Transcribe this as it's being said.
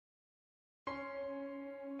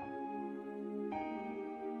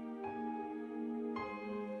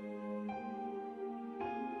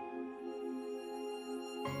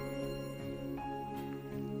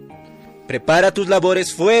Prepara tus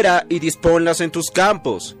labores fuera y disponlas en tus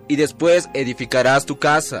campos, y después edificarás tu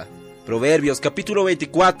casa. Proverbios capítulo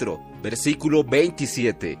 24, versículo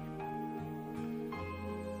 27.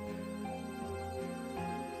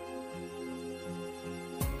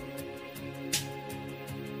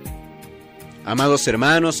 Amados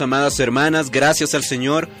hermanos, amadas hermanas, gracias al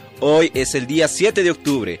Señor, hoy es el día 7 de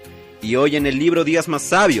octubre, y hoy en el libro Días más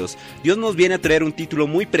sabios, Dios nos viene a traer un título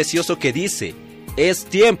muy precioso que dice: es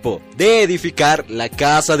tiempo de edificar la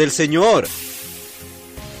casa del Señor.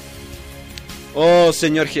 Oh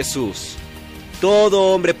Señor Jesús,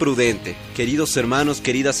 todo hombre prudente, queridos hermanos,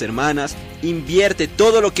 queridas hermanas, invierte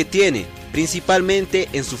todo lo que tiene, principalmente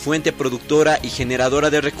en su fuente productora y generadora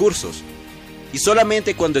de recursos. Y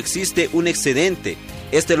solamente cuando existe un excedente,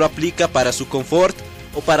 este lo aplica para su confort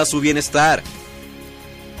o para su bienestar.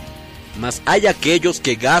 Mas hay aquellos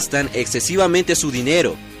que gastan excesivamente su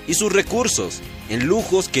dinero y sus recursos en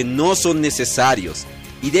lujos que no son necesarios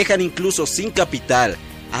y dejan incluso sin capital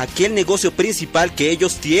a aquel negocio principal que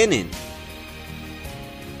ellos tienen.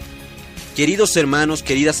 Queridos hermanos,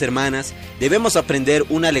 queridas hermanas, debemos aprender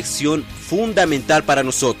una lección fundamental para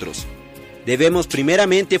nosotros. Debemos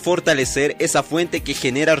primeramente fortalecer esa fuente que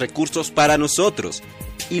genera recursos para nosotros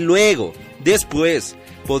y luego, después,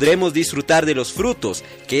 podremos disfrutar de los frutos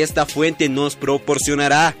que esta fuente nos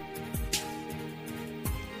proporcionará.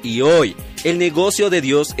 Y hoy, el negocio de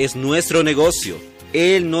Dios es nuestro negocio.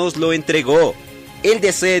 Él nos lo entregó. Él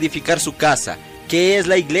desea edificar su casa, que es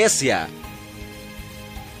la iglesia.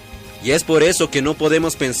 Y es por eso que no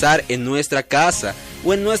podemos pensar en nuestra casa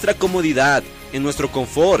o en nuestra comodidad, en nuestro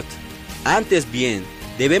confort. Antes bien,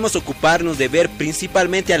 debemos ocuparnos de ver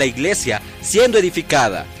principalmente a la iglesia siendo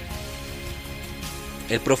edificada.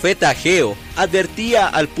 El profeta Ageo advertía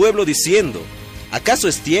al pueblo diciendo: ¿acaso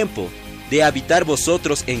es tiempo de habitar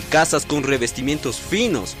vosotros en casas con revestimientos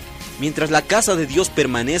finos, mientras la casa de Dios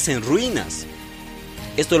permanece en ruinas?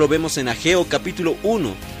 Esto lo vemos en Ageo capítulo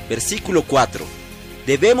 1, versículo 4.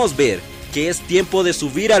 Debemos ver que es tiempo de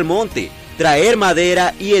subir al monte, traer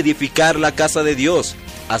madera y edificar la casa de Dios.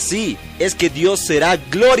 Así es que Dios será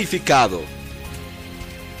glorificado.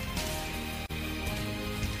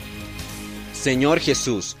 Señor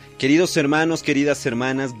Jesús, queridos hermanos, queridas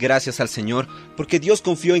hermanas, gracias al Señor, porque Dios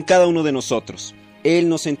confió en cada uno de nosotros. Él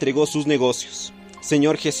nos entregó sus negocios.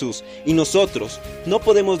 Señor Jesús, y nosotros no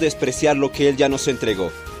podemos despreciar lo que Él ya nos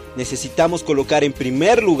entregó. Necesitamos colocar en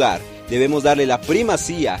primer lugar, debemos darle la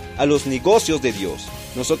primacía a los negocios de Dios.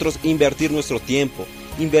 Nosotros invertir nuestro tiempo,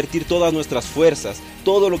 invertir todas nuestras fuerzas,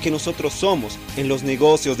 todo lo que nosotros somos en los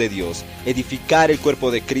negocios de Dios, edificar el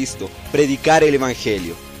cuerpo de Cristo, predicar el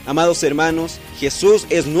Evangelio. Amados hermanos, Jesús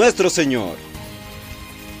es nuestro Señor.